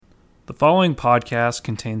The following podcast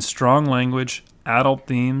contains strong language, adult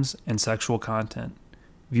themes, and sexual content.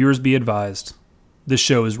 Viewers be advised, this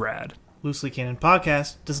show is rad. Loosely Canon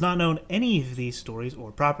Podcast does not own any of these stories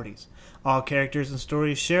or properties. All characters and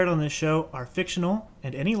stories shared on this show are fictional,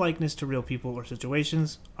 and any likeness to real people or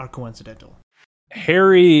situations are coincidental.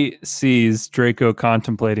 Harry sees Draco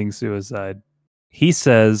contemplating suicide. He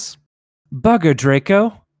says, "Bugger,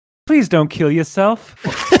 Draco, please don't kill yourself."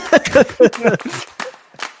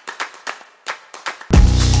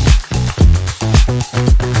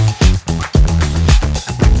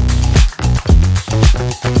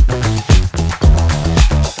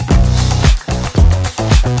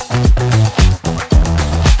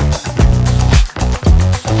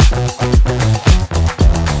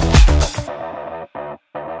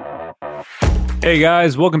 Hey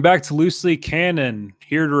guys, welcome back to Loosely Canon.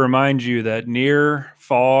 Here to remind you that near,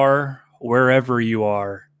 far, wherever you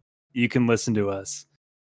are, you can listen to us.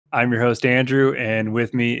 I'm your host Andrew, and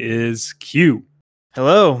with me is Q.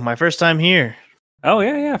 Hello, my first time here. Oh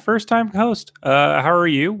yeah, first time host. How are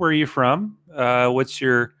you? Where are you from? What's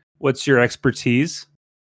your expertise?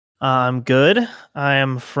 I'm good. I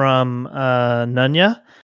am from Nunya,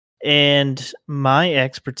 and my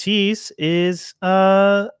expertise is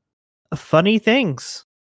funny things.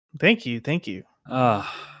 Thank you.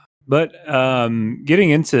 But getting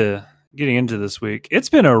into this week, it's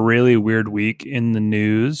been a really weird week in the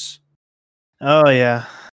news. Oh yeah.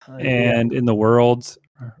 And in the world.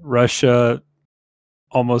 Russia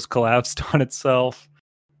almost collapsed on itself.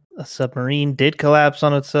 A submarine did collapse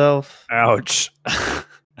on itself. Ouch.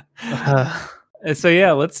 So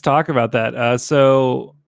yeah, let's talk about that.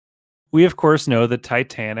 So we of course know the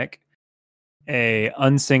Titanic, a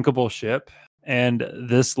unsinkable ship, and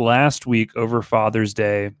this last week over Father's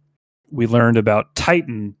Day, we learned about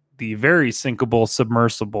Titan, the very sinkable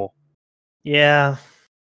submersible. Yeah.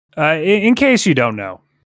 In case you don't know,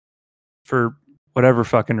 for whatever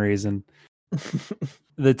fucking reason,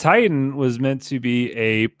 the Titan was meant to be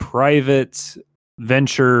a private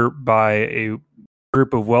venture by a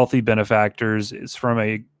group of wealthy benefactors. It's from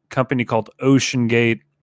a company called OceanGate,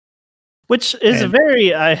 which is a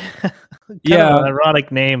very kind of an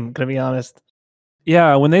ironic name, to be honest.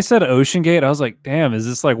 Yeah, when they said OceanGate, I was like, "Damn, is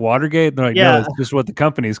this like Watergate?" They're like, "No, it's just what the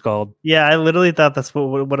company's called." Yeah, I literally thought that's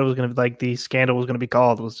what it was going to be. Like the scandal was going to be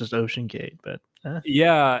called was just OceanGate, but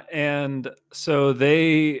yeah, and so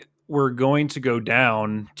they were going to go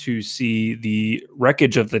down to see the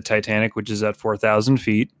wreckage of the Titanic, which is at 4,000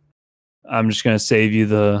 feet. I'm just going to save you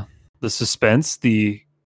the suspense. The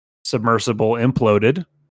submersible imploded.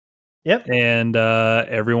 Yep, and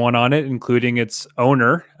everyone on it, including its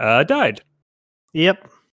owner, died. Yep.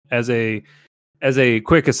 As a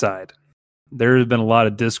quick aside, there has been a lot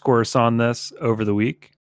of discourse on this over the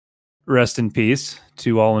week. Rest in peace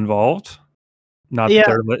to all involved. Not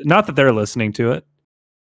that they're listening to it,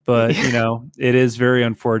 but you know, it is very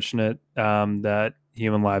unfortunate that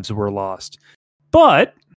human lives were lost.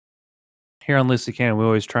 But here on Loosely Canon, we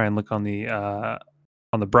always try and look on the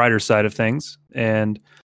brighter side of things, and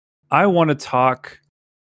I want to talk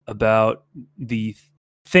about the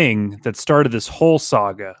thing that started this whole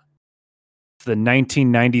saga, the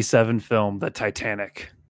 1997 film, The Titanic.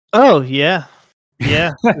 Oh, yeah.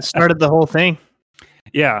 Yeah, it started the whole thing.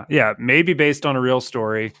 Yeah, maybe based on a real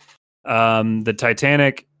story. The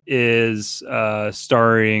Titanic is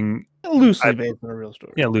starring... Loosely based on a real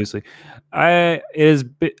story. Yeah, loosely. It is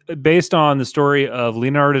based on the story of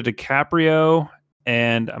Leonardo DiCaprio,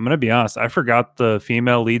 and I'm going to be honest, I forgot the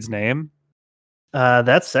female lead's name.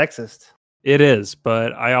 That's sexist. It is,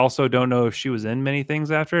 but I also don't know if she was in many things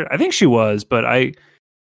after it. I think she was, but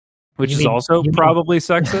which is also probably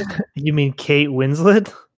sexist. You mean Kate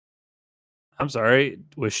Winslet? I'm sorry,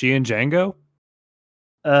 was she in Django?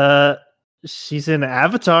 She's in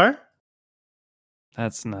Avatar.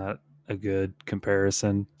 That's not a good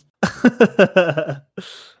comparison.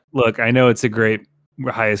 Look, I know it's a great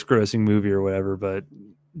highest grossing movie or whatever, but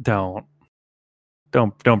don't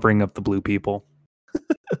bring up the blue people.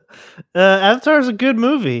 Avatar is a good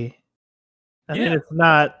movie. I mean,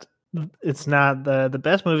 it's not the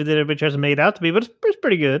best movie that everybody tries to make it out to be, but it's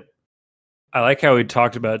pretty good. I like how we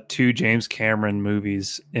talked about two James Cameron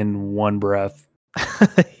movies in one breath.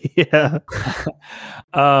 Yeah.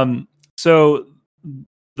 So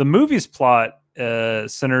the movie's plot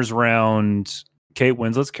centers around Kate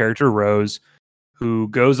Winslet's character Rose, who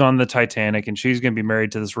goes on the Titanic, and she's going to be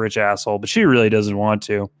married to this rich asshole, but she really doesn't want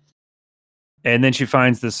to. And then she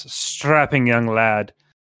finds this strapping young lad,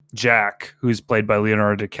 Jack, who's played by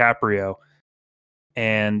Leonardo DiCaprio.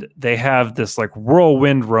 And they have this like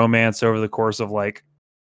whirlwind romance over the course of like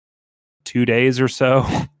 2 days or so.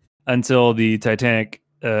 until the Titanic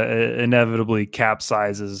inevitably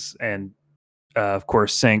capsizes and, of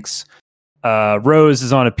course, sinks. Rose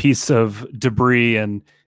is on a piece of debris and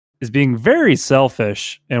is being very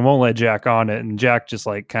selfish and won't let Jack on it. And Jack just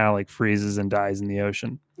like kind of like freezes and dies in the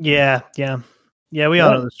ocean. Yeah. We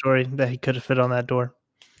all know the story that he could have fit on that door.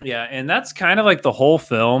 Yeah, and that's kind of like the whole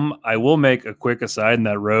film. I will make a quick aside in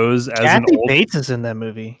that Rose as Kathy an old Bates is in that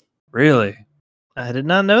movie. Really? I did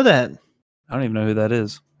not know that. I don't even know who that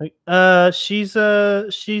is. She's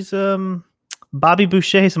Bobby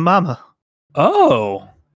Boucher's mama. Oh,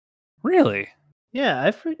 really? Yeah, I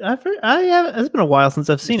have. It's been a while since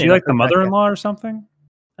I've seen it. Is she like the mother-in-law or something?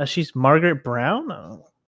 She's Margaret Brown. Oh.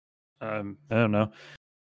 I don't know.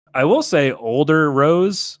 I will say older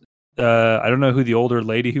Rose. I don't know who the older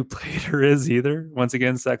lady who played her is either. Once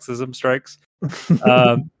again, sexism strikes.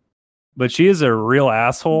 But she is a real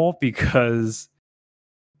asshole because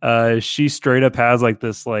she straight up has like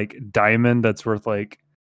this like diamond that's worth like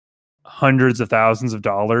hundreds of thousands of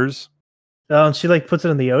dollars. Oh, and she like puts it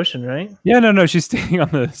in the ocean, right? Yeah, no. She's standing on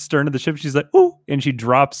the stern of the ship. She's like, "Oh," and she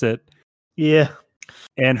drops it. Yeah.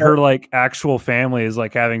 And her like actual family is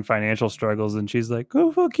like having financial struggles, and she's like,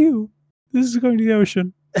 "Oh, fuck you! This is going to the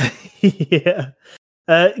ocean." Yeah.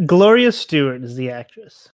 Gloria Stewart is the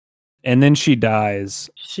actress, and then she dies.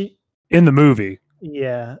 She in the movie.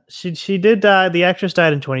 Yeah, she did die. The actress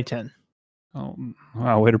died in 2010. Oh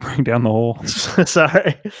wow! Way to bring down the whole.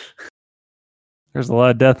 Sorry. There's a lot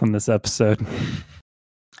of death in this episode.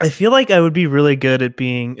 I feel like I would be really good at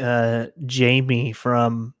being Jamie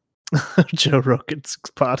from Joe Rogan's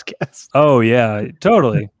podcast. Oh yeah,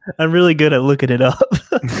 totally. I'm really good at looking it up.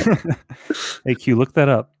 Hey Q, look that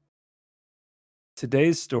up.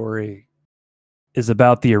 Today's story is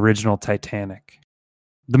about the original Titanic.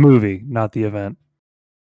 The movie, not the event.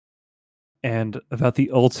 And about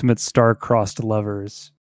the ultimate star-crossed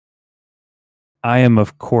lovers. I am,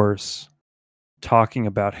 of course, talking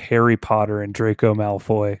about Harry Potter and Draco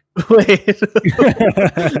Malfoy. Wait.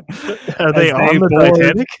 Are they on the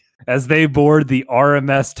Titanic? As they board the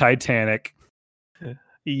RMS Titanic.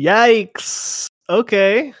 Yikes.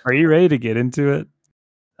 Okay. Are you ready to get into it?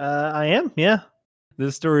 I am, yeah.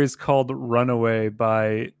 This story is called Runaway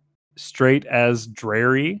by Straight as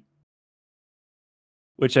Drary,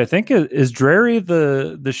 which I think is Drary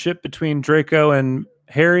the ship between Draco and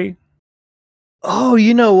Harry. Oh,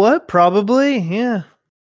 you know what? Probably, yeah.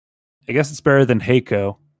 I guess it's better than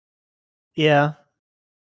Heiko. Yeah.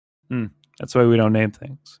 That's why we don't name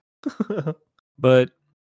things. But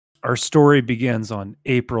our story begins on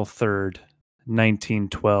April 3rd,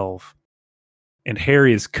 1912. And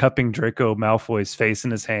Harry is cupping Draco Malfoy's face in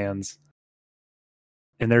his hands.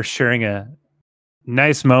 And they're sharing a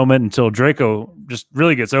nice moment until Draco just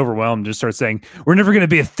really gets overwhelmed and just starts saying, "We're never going to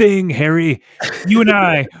be a thing, Harry. You and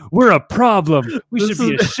I, we're a problem. We should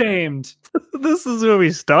be ashamed." This is where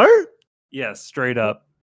we start? Yes, straight up.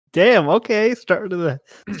 Damn, okay. Start to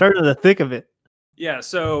the thick of it. Yeah,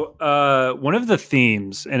 so one of the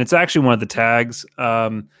themes, and it's actually one of the tags,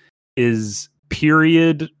 is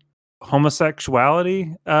period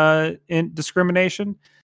homosexuality and discrimination.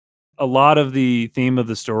 A lot of the theme of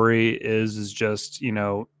the story is just, you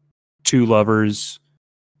know, two lovers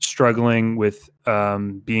struggling with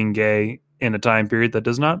being gay in a time period that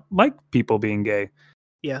does not like people being gay.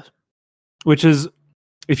 Yeah. Which is,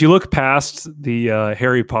 if you look past the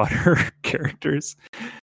Harry Potter characters,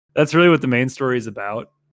 that's really what the main story is about.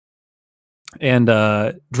 And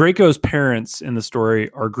Draco's parents in the story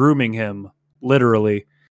are grooming him, literally,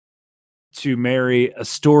 to marry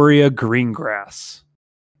Astoria Greengrass.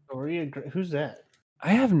 Who's that?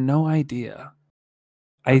 I have no idea.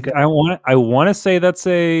 Okay. I want to say that's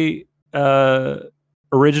a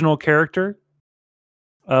original character.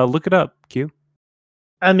 Look it up, Q.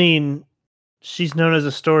 I mean, she's known as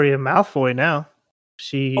Astoria Malfoy now.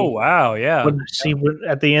 Oh wow, yeah.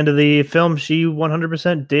 At the end of the film, she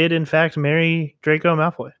 100% did in fact marry Draco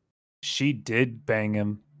Malfoy. She did bang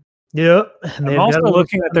him. Yep. I'm also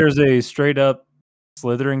looking at there's a straight up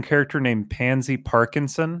Slytherin character named Pansy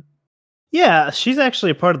Parkinson. Yeah, she's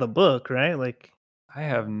actually a part of the book, right? Like, I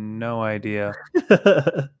have no idea.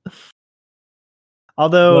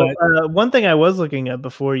 Although one thing I was looking at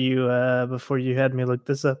before you had me look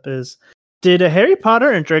this up is, did Harry Potter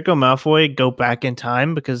and Draco Malfoy go back in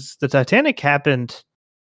time? Because the Titanic happened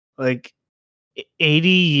like 80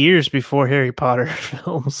 years before Harry Potter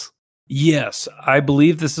films. Yes, I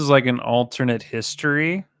believe this is like an alternate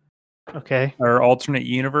history. Okay. Or alternate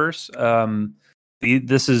universe.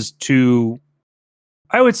 This is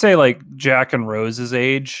I would say like Jack and Rose's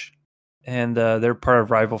age, and they're part of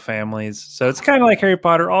rival families. So it's kind of like Harry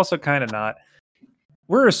Potter, also kind of not.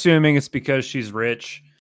 We're assuming it's because she's rich.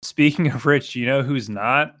 Speaking of rich, you know who's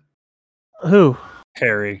not? Who?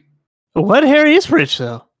 Harry. What? Harry is rich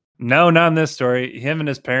though. No, not in this story. Him and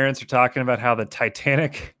his parents are talking about how the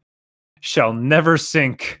Titanic shall never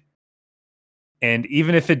sink. And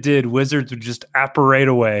even if it did, wizards would just apparate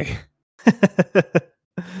away.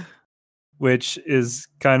 Which is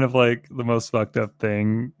kind of like the most fucked up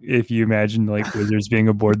thing. If you imagine like wizards being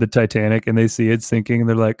aboard the Titanic and they see it sinking and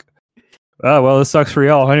they're like, oh, well, this sucks for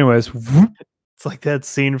y'all. Anyways. It's like that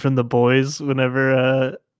scene from The Boys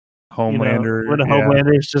whenever Homelander. when a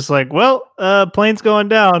Homelander is just like, well, plane's going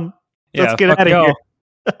down. Let's get out of here.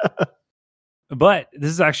 But this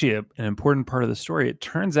is actually an important part of the story. It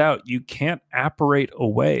turns out you can't apparate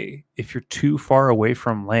away if you're too far away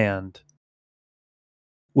from land.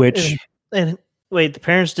 Which... And wait, the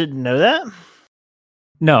parents didn't know that?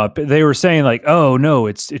 No, they were saying like, oh no,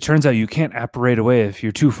 it turns out you can't apparate away if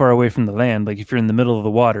you're too far away from the land, like if you're in the middle of the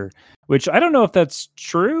water, which I don't know if that's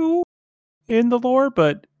true in the lore,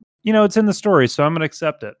 but it's in the story, so I'm going to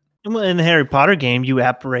accept it. In the Harry Potter game, you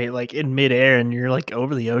apparate like in midair and you're like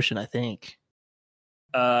over the ocean, I think.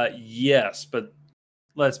 Yes, but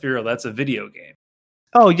let's be real, that's a video game.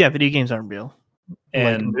 Oh yeah, video games aren't real.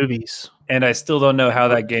 And like movies. And I still don't know how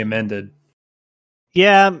that game ended.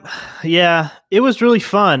 Yeah, it was really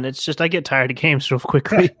fun. It's just I get tired of games real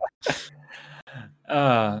quickly.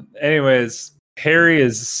 Anyways, Harry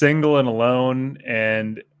is single and alone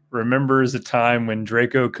and remembers a time when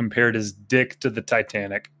Draco compared his dick to the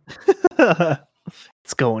Titanic.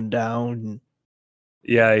 It's going down.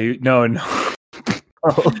 Yeah, no.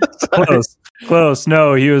 Oh, close.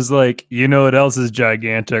 No, he was like, you know what else is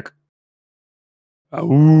gigantic?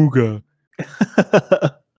 Auga.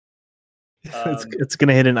 It's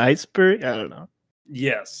gonna hit an iceberg. I don't know.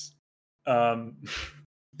 Yes,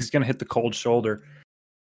 he's gonna hit the cold shoulder.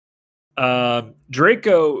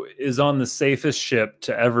 Draco is on the safest ship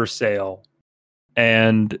to ever sail,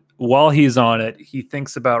 and while he's on it, he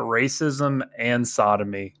thinks about racism and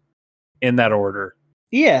sodomy, in that order.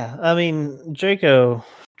 Yeah, I mean Draco's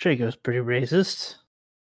pretty racist.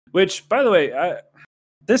 Which, by the way,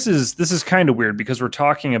 this is kind of weird because we're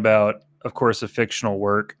talking about, of course, a fictional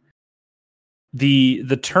work.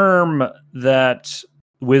 The term that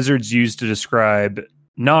wizards use to describe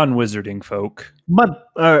non-wizarding folk,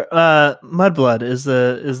 mudblood is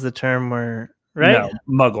the term where, right? No,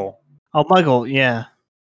 muggle. Oh, muggle, yeah.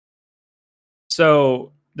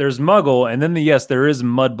 So there's muggle, and then there is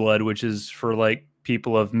mudblood, which is for like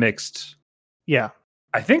people of mixed. Yeah,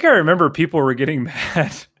 I think I remember people were getting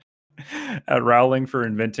mad at Rowling for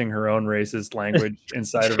inventing her own racist language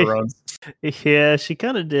inside of her own. Yeah, she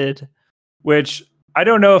kind of did. Which I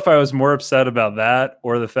don't know if I was more upset about that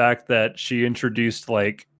or the fact that she introduced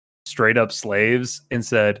like straight up slaves and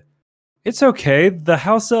said, it's okay, the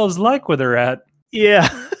house elves like where they're at. Yeah.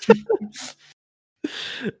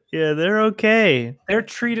 Yeah, they're okay. They're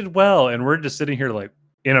treated well. And we're just sitting here like,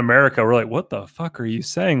 in America, we're like, what the fuck are you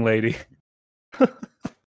saying, lady?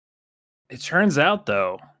 It turns out,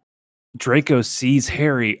 though, Draco sees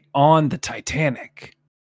Harry on the Titanic.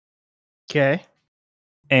 Okay.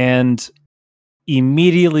 And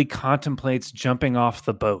immediately contemplates jumping off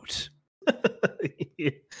the boat. Yeah.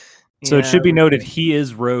 So it should be noted, he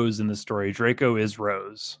is Rose in the story. Draco is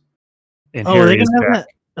Rose. And are Harry they is gonna Jack.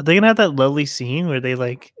 are they gonna have that lovely scene where they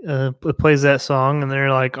like it plays that song and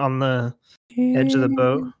they're like on the edge of the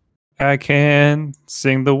boat? I can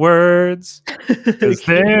sing the words, because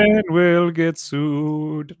then we'll get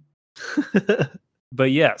sued.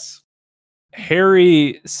 But yes,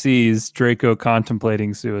 Harry sees Draco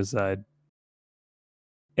contemplating suicide.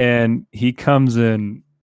 And he comes in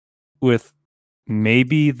with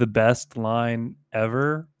maybe the best line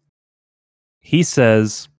ever. He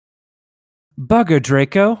says, "Bugger,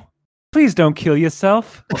 Draco, please don't kill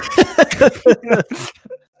yourself."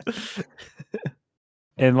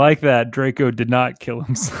 And like that, Draco did not kill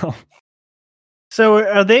himself. So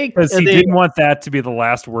are they? Because he didn't want that to be the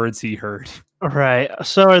last words he heard. Right.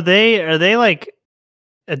 So are they like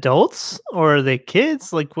adults or are they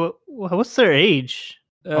kids? Like what's their age?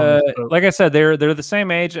 Like I said, they're the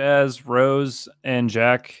same age as Rose and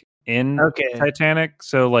Jack in Titanic,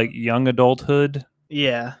 so like young adulthood.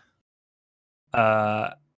 Yeah.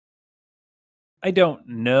 I don't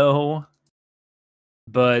know,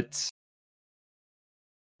 but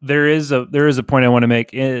there is a point I want to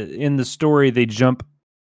make. In the story, they jump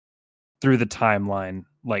through the timeline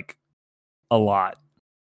like a lot.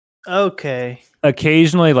 Okay.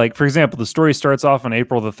 Occasionally, like for example, the story starts off on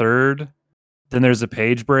April the 3rd. Then there's a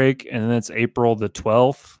page break, and then it's April the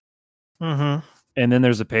 12th. Mm-hmm. And then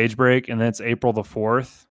there's a page break, and then it's April the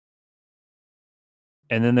 4th.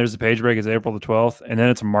 and then there's a page break. It's April the 12th, and then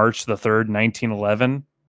it's March the 3rd, 1911.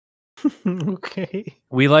 Okay.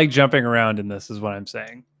 We like jumping around in this, is what I'm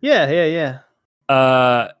saying. Yeah.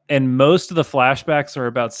 And most of the flashbacks are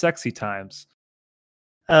about sexy times.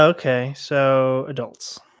 Okay, so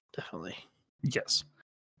adults, definitely. Yes.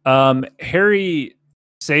 Harry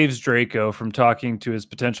saves Draco from talking to his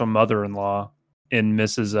potential mother-in-law in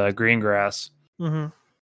Mrs. Greengrass. Mm-hmm.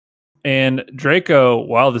 And Draco,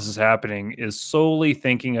 while this is happening, is solely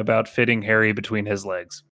thinking about fitting Harry between his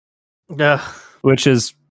legs. Which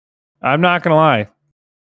is, I'm not going to lie,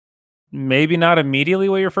 maybe not immediately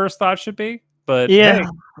what your first thought should be, but yeah. hey,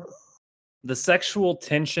 the sexual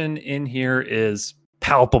tension in here is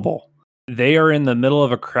palpable. They are in the middle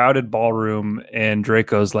of a crowded ballroom, and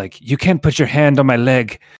Draco's like, "You can't put your hand on my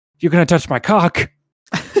leg. You're going to touch my cock."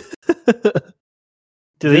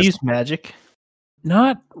 Do they use magic?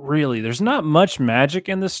 Not really. There's not much magic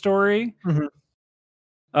in this story. Mm-hmm.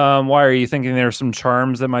 Why are you thinking there are some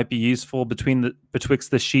charms that might be useful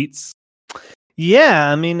betwixt the sheets?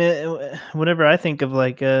 Yeah, I mean, whenever I think of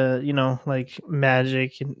like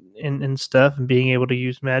magic and stuff, and being able to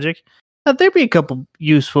use magic, there'd be a couple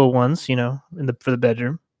useful ones, for the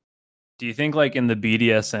bedroom. Do you think, like, in the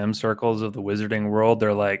BDSM circles of the wizarding world,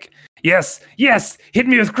 they're like, yes, hit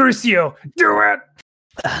me with Crucio, do it.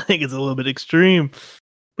 I think it's a little bit extreme.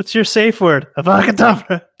 What's your safe word?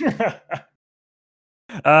 Avocadabra.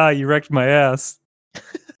 You wrecked my ass.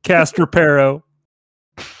 Castor Pero.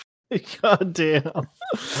 God damn.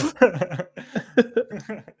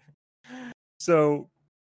 So,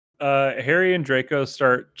 Harry and Draco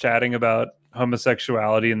start chatting about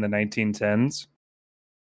homosexuality in the 1910s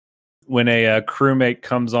when a crewmate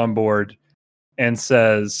comes on board and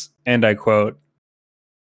says, and I quote,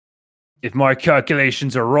 "If my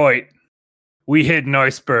calculations are right, we hit an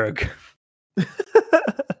iceberg."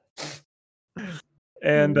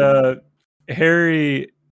 And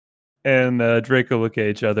Harry and Draco look at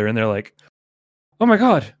each other and they're like, "Oh my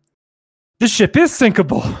god, this ship is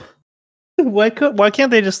sinkable." Why can't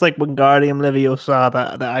they just like Wingardium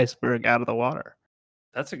Leviosa the iceberg out of the water?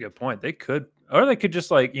 That's a good point. They could, or they could just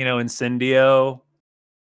like, Incendio,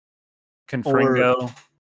 Confringo,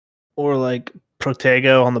 or like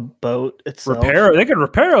Protego on the boat itself. They could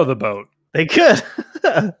Reparo the boat. They could.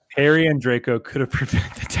 Harry and Draco could have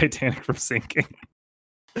prevented the Titanic from sinking.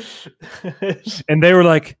 And they were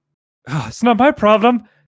like, "Oh, it's not my problem.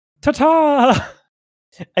 Ta-ta!"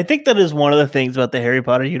 I think that is one of the things about the Harry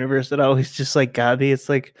Potter universe that always just like got me. It's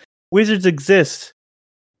like wizards exist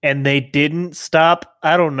and they didn't stop,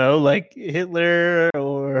 I don't know, like Hitler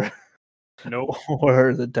or nope.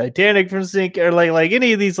 or the Titanic from sinking, or like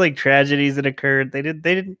any of these like tragedies that occurred. They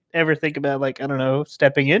didn't ever think about, like, I don't know,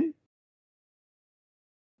 stepping in.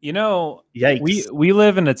 Yikes. We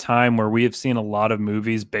live in a time where we have seen a lot of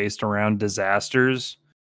movies based around disasters.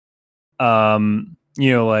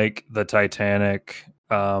 Like the Titanic,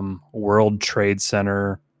 World Trade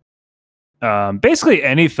Center, basically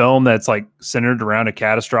any film that's like centered around a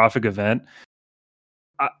catastrophic event.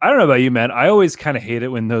 I don't know about you, man. I always kind of hate it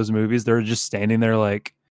when those movies, they're just standing there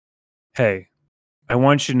like, "Hey, I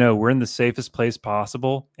want you to know we're in the safest place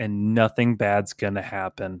possible and nothing bad's gonna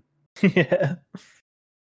happen." Yeah.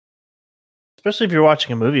 Especially if you're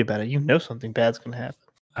watching a movie about it, something bad's gonna happen.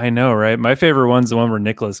 I know, right? My favorite one's the one where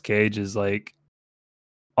Nicolas Cage is like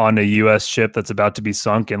on a US ship that's about to be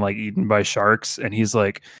sunk and like eaten by sharks, and he's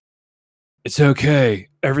like, "It's okay,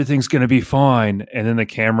 everything's gonna be fine," and then the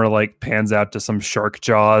camera like pans out to some shark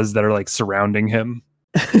jaws that are like surrounding him.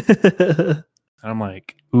 I'm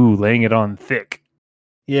like, ooh, laying it on thick.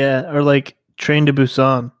 Yeah, or like Train to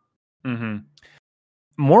Busan. Mm-hmm.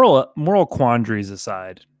 Moral quandaries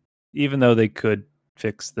aside, even though they could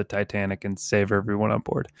fix the Titanic and save everyone on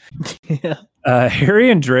board. Yeah. Harry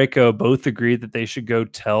and Draco both agreed that they should go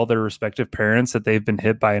tell their respective parents that they've been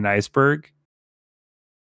hit by an iceberg.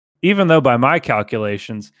 Even though by my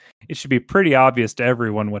calculations, it should be pretty obvious to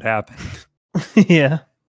everyone what happened. Yeah.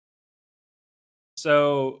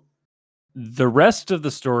 So the rest of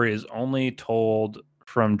the story is only told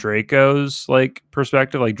from Draco's like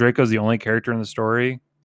perspective. Like Draco's the only character in the story.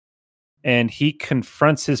 And he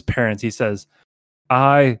confronts his parents. He says,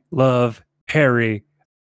 "I love Harry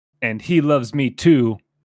and he loves me too."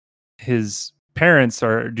 His parents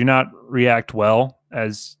do not react well,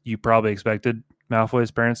 as you probably expected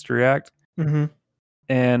Malfoy's parents to react. Mm-hmm.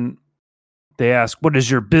 And they ask, "What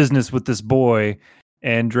is your business with this boy?"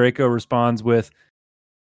 And Draco responds with,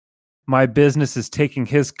 "My business is taking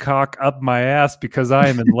his cock up my ass because I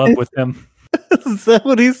am in love with him." Is that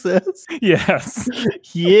what he says? Yes.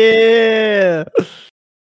 Yeah.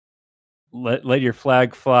 Let your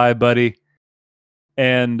flag fly, buddy.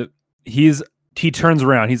 And he turns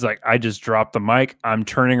around. He's like, I just dropped the mic. I'm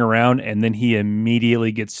turning around. And then he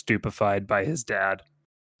immediately gets stupefied by his dad.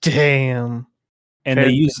 Damn. And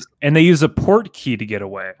they use a port key to get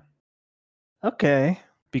away. Okay.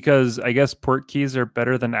 Because I guess port keys are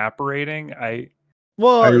better than apparating. I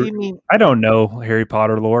don't know Harry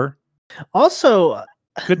Potter lore. Also,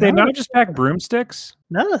 could they not just pack broomsticks?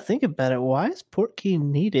 Now that I think about it, why is port key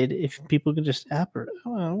needed if people can just apparate?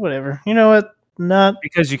 Oh, whatever. You know what? Not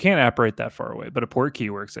because you can't apparate that far away, but a port key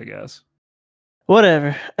works, I guess.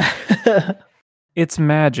 Whatever. It's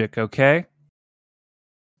magic, okay?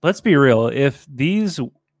 Let's be real. If these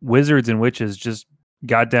wizards and witches just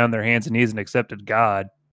got down their hands and knees and accepted God,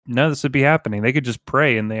 none of this would be happening. They could just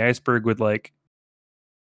pray and the iceberg would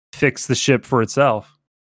fix the ship for itself.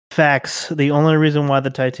 Facts. The only reason why the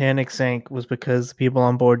Titanic sank was because the people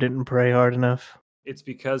on board didn't pray hard enough. It's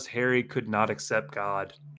because Harry could not accept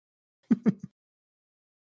God.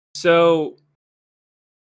 So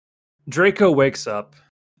Draco wakes up,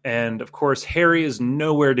 and of course Harry is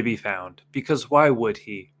nowhere to be found, because why would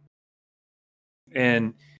he?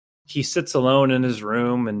 And he sits alone in his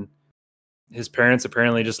room, and his parents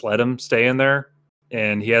apparently just let him stay in there,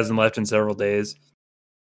 and he hasn't left in several days,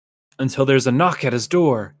 until there's a knock at his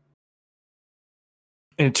door.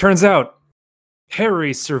 And it turns out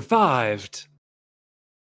Harry survived.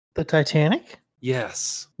 The Titanic?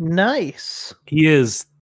 Yes. Nice. He is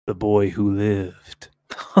the boy who lived.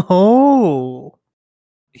 Oh.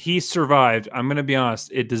 He survived. I'm going to be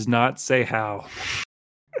honest. It does not say how.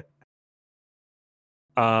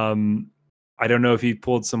 I don't know if he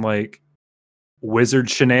pulled some wizard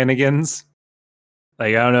shenanigans.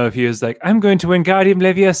 I don't know if he was I'm going to Wingardium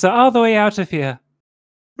Leviosa all the way out of here.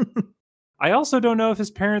 I also don't know if his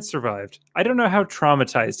parents survived. I don't know how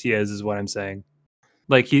traumatized he is what I'm saying.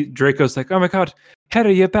 Draco's oh my God,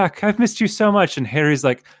 Harry, you're back. I've missed you so much. And Harry's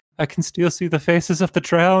I can still see the faces of the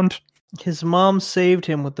drowned. His mom saved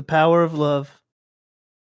him with the power of love.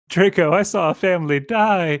 Draco, I saw a family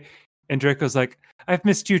die. And Draco's I've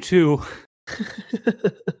missed you too.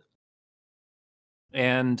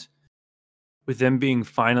 And with them being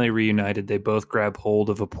finally reunited, they both grab hold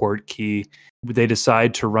of a port key. They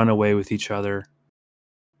decide to run away with each other,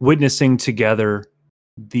 witnessing together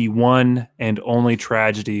the one and only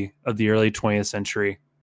tragedy of the early 20th century.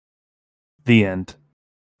 The end.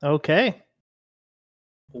 Okay.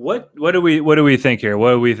 What do we think here?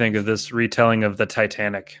 What do we think of this retelling of the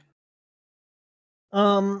Titanic?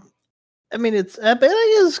 I mean,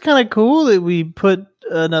 it's kind of cool that we put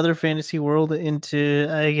another fantasy world into,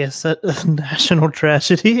 I guess, a national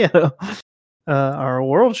tragedy, or a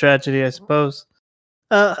world tragedy, I suppose.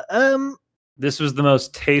 This was the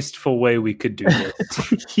most tasteful way we could do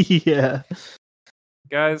this. Yeah,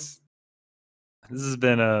 guys, this has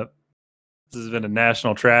been a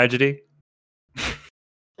national tragedy.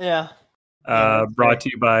 Yeah. Brought to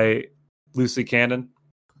you by Loosely Canon.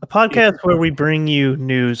 A podcast where we bring you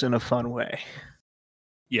news in a fun way.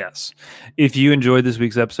 Yes. If you enjoyed this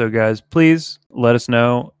week's episode, guys, please let us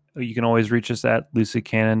know. You can always reach us at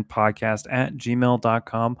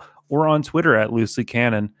looselycanonpodcast@gmail.com or on Twitter at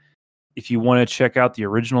looselycanon. If you want to check out the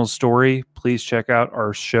original story, please check out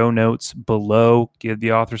our show notes below. Give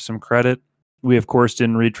the author some credit. We, of course,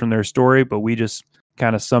 didn't read from their story, but we just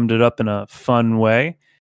kind of summed it up in a fun way.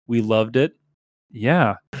 We loved it.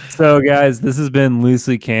 Yeah. So, guys, this has been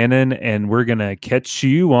Loosely Canon, and we're going to catch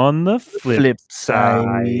you on the flip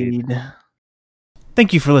side.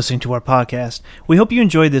 Thank you for listening to our podcast. We hope you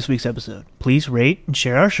enjoyed this week's episode. Please rate and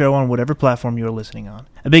share our show on whatever platform you are listening on.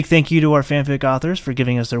 A big thank you to our fanfic authors for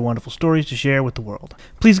giving us their wonderful stories to share with the world.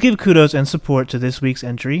 Please give kudos and support to this week's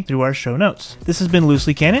entry through our show notes. This has been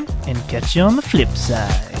Loosely Canon, and catch you on the flip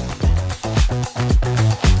side.